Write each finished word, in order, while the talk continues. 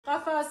Burn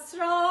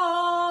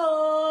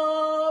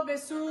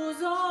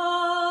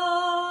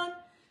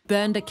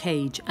the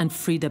cage and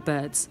free the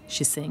birds,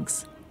 she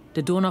sings.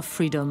 The dawn of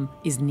freedom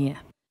is near.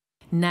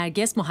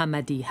 Narges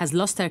Mohammadi has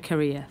lost her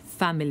career,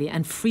 family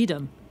and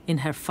freedom in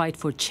her fight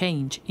for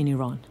change in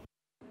Iran.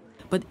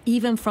 But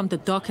even from the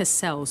darkest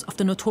cells of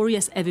the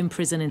notorious Evin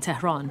prison in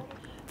Tehran,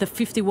 the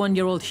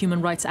 51-year-old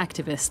human rights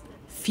activist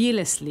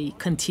fearlessly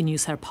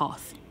continues her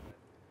path.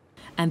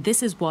 And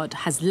this is what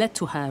has led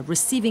to her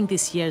receiving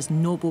this year's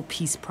Nobel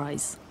Peace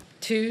Prize.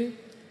 To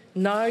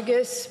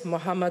Narges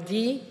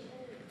Mohammadi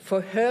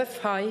for her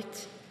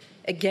fight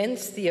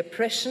against the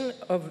oppression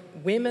of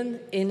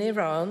women in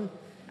Iran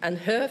and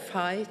her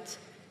fight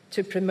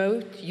to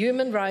promote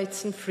human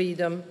rights and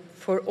freedom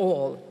for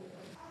all.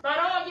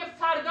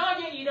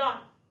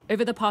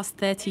 Over the past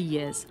 30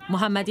 years,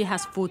 Mohammadi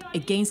has fought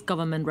against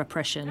government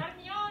repression,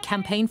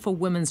 campaigned for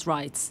women's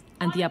rights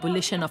and the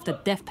abolition of the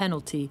death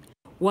penalty.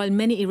 While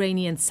many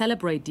Iranians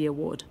celebrate the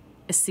award,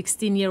 a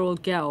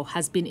 16-year-old girl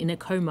has been in a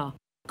coma,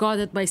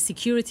 guarded by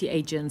security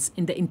agents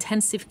in the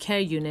intensive care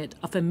unit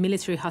of a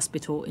military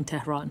hospital in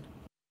Tehran.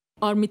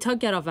 Armita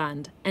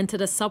Geravand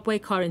entered a subway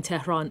car in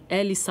Tehran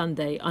early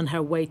Sunday on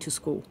her way to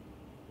school.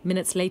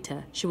 Minutes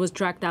later, she was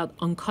dragged out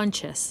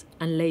unconscious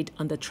and laid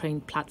on the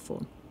train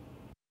platform.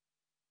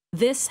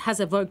 This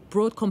has evoked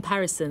broad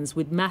comparisons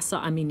with Mahsa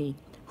Amini,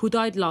 who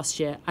died last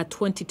year at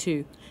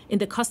 22 in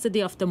the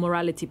custody of the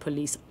morality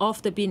police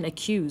after being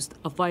accused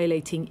of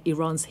violating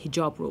Iran's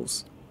hijab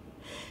rules.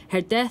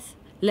 Her death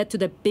led to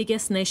the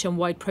biggest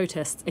nationwide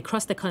protests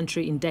across the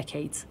country in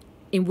decades,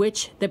 in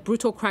which the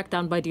brutal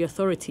crackdown by the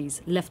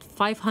authorities left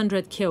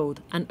 500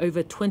 killed and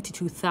over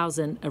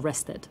 22,000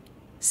 arrested.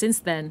 Since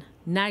then,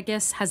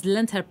 Narges has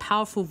lent her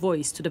powerful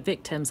voice to the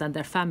victims and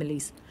their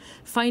families,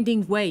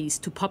 finding ways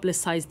to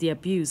publicize the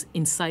abuse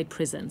inside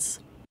prisons.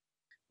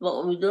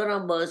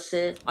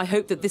 I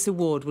hope that this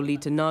award will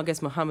lead to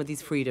Narges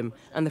Mohammadi's freedom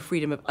and the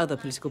freedom of other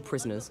political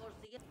prisoners.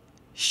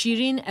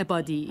 Shirin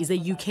Ebadi is a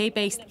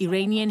UK-based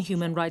Iranian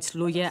human rights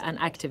lawyer and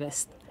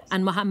activist,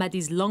 and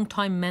Mohammadi's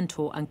longtime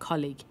mentor and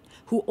colleague,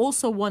 who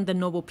also won the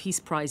Nobel Peace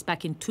Prize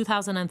back in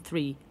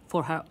 2003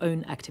 for her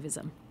own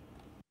activism.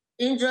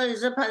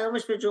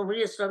 The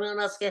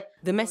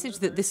message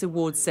that this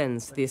award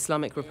sends to the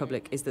Islamic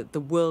Republic is that the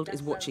world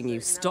is watching you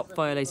stop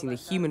violating the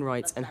human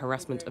rights and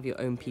harassment of your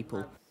own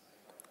people.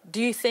 Do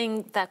you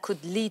think that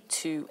could lead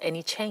to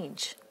any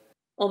change?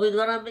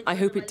 I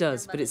hope it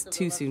does, but it's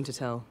too soon to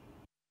tell.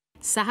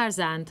 Sahar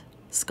Zand,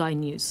 Sky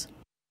News.